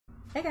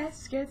Hey guys,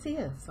 Scared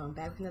Tia. So I'm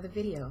back with another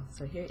video.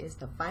 So here is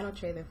the final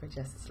trailer for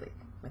Justice League.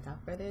 Without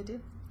further ado,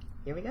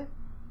 here we go.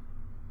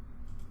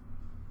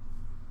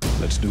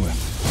 Let's do it.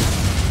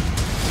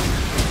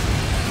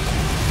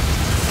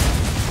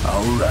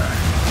 All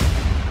right.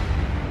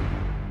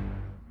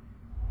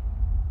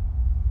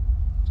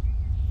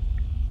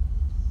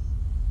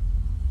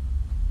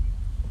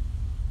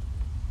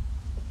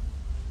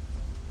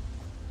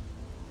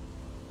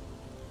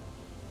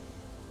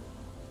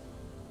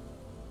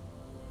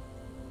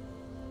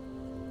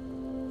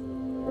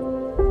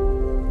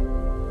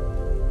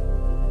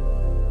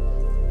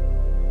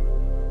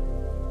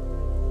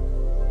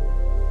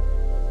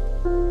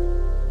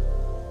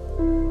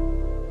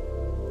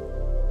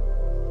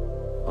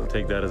 I'll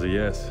take that as a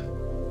yes.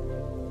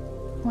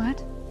 What?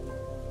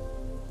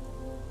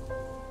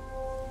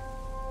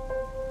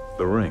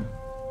 The ring.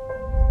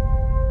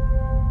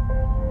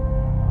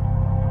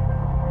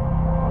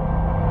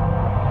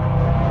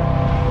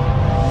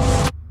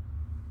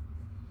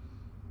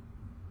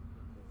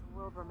 The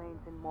world remains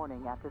in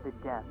mourning after the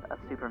death of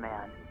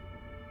Superman.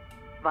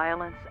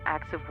 Violence,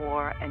 acts of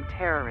war, and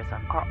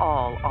terrorism are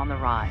all on the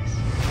rise.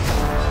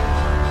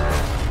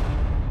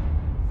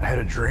 I had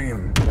a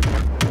dream.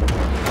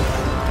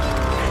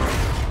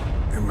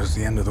 It was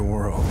the end of the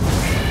world.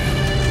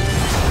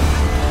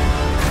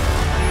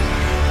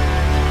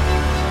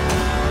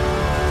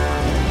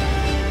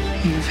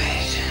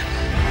 Invasion.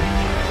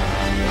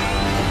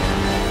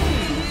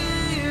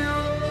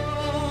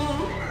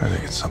 I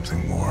think it's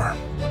something more.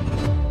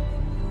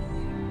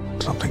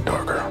 Something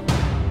darker.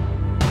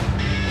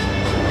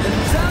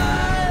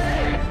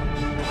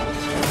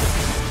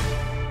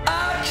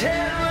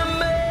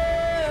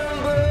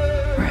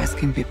 We're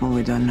asking people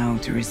we don't know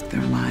to risk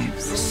their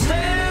lives.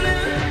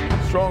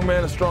 Strong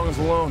man is strongest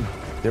alone.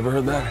 You ever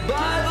heard that?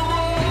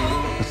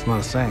 That's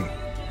not a saying.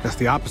 That's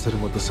the opposite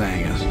of what the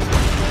saying is.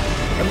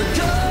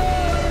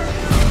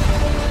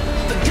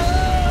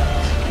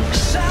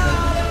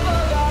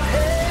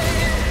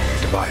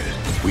 Divided,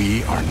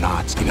 we are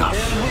not enough.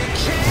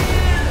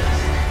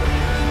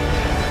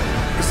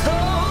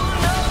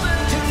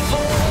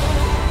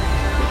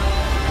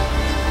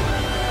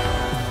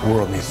 The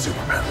world needs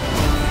Superman.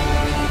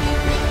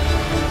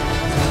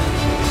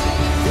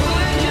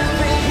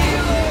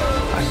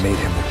 I made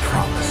him a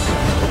promise.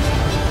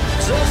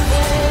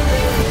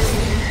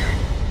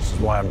 This is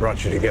why I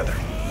brought you together.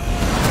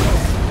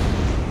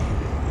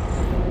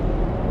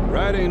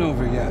 Ride ain't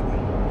over yet.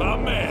 My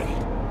man.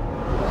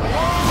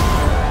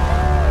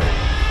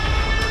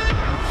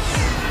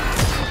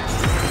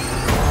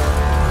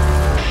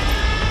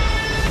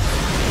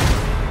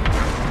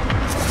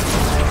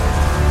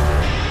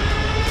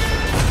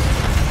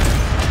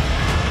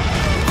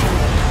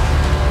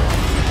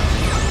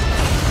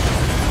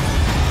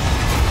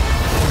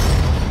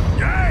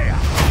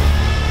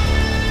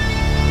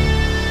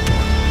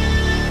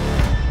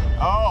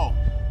 Oh,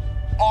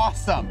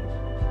 awesome.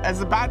 As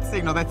a bat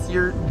signal, that's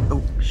your...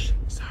 Oh,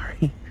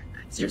 sorry.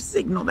 That's your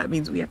signal. That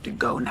means we have to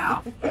go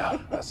now. Yeah,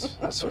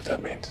 that's what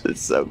that means.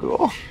 It's so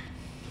cool.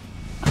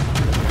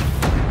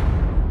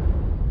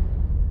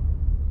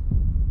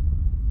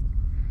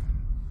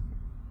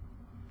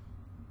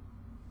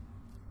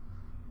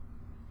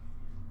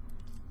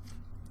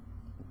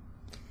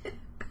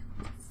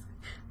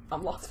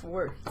 I'm lost for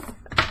words.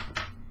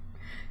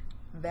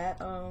 That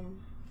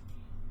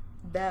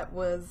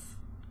was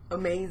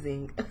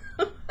amazing.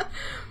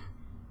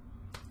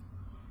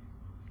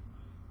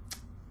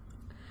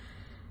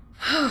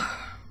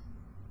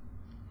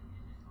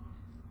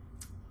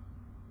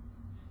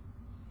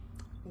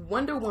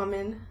 Wonder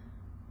Woman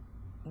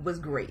was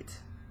great.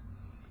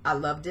 I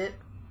loved it.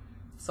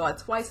 Saw it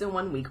twice in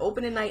 1 week.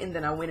 Opening night, and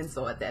then I went and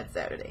saw it that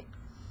Saturday.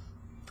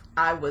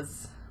 I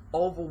was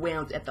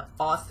overwhelmed at the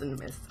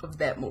awesomeness of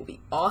that movie.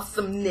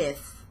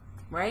 Awesomeness,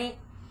 right?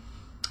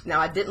 Now,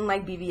 I didn't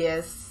like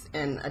BVS,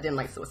 and I didn't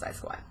like Suicide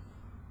Squad.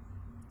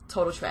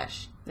 Total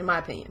trash, in my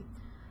opinion.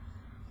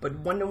 But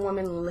Wonder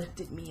Woman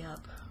lifted me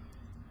up.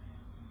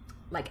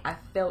 Like, I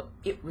felt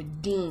it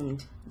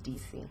redeemed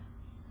DC.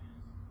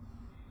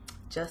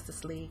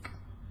 Justice League.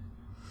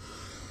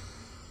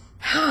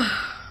 I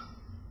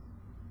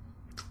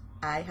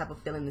have a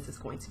feeling this is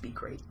going to be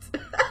great.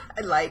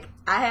 Like,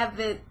 I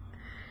haven't,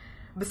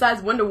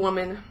 besides Wonder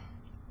Woman,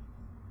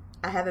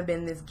 I haven't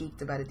been this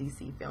geeked about a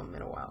DC film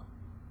in a while.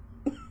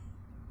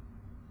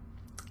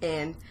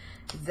 And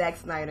Zack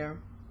Snyder,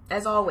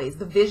 as always,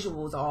 the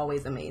visuals are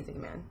always amazing,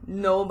 man.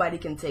 Nobody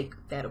can take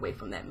that away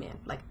from that man,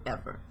 like,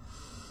 ever.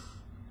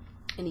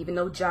 And even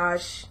though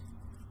Josh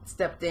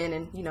stepped in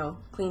and, you know,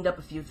 cleaned up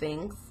a few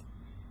things,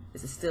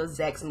 this is still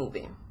Zack's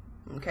movie,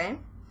 okay?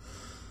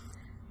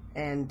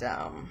 And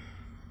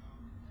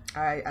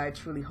I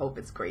truly hope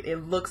it's great. It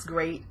looks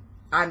great.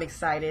 I'm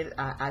excited.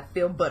 I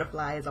feel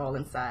butterflies all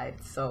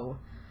inside, so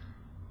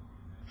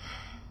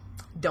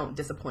don't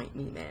disappoint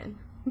me, man.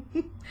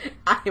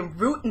 I am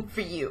rooting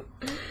for you.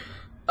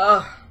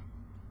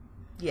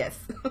 Yes.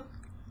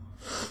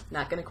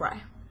 Not gonna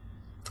cry.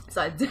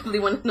 So I definitely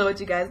want to know what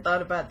you guys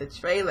thought about the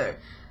trailer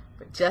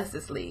for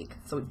Justice League.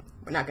 So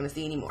we're not going to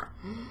see any more.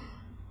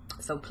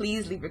 So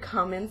please leave your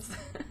comments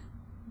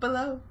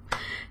below.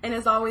 And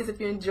as always,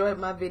 if you enjoyed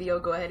my video,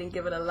 go ahead and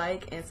give it a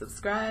like and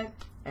subscribe.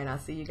 And I'll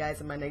see you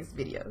guys in my next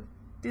video.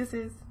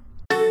 Deuces.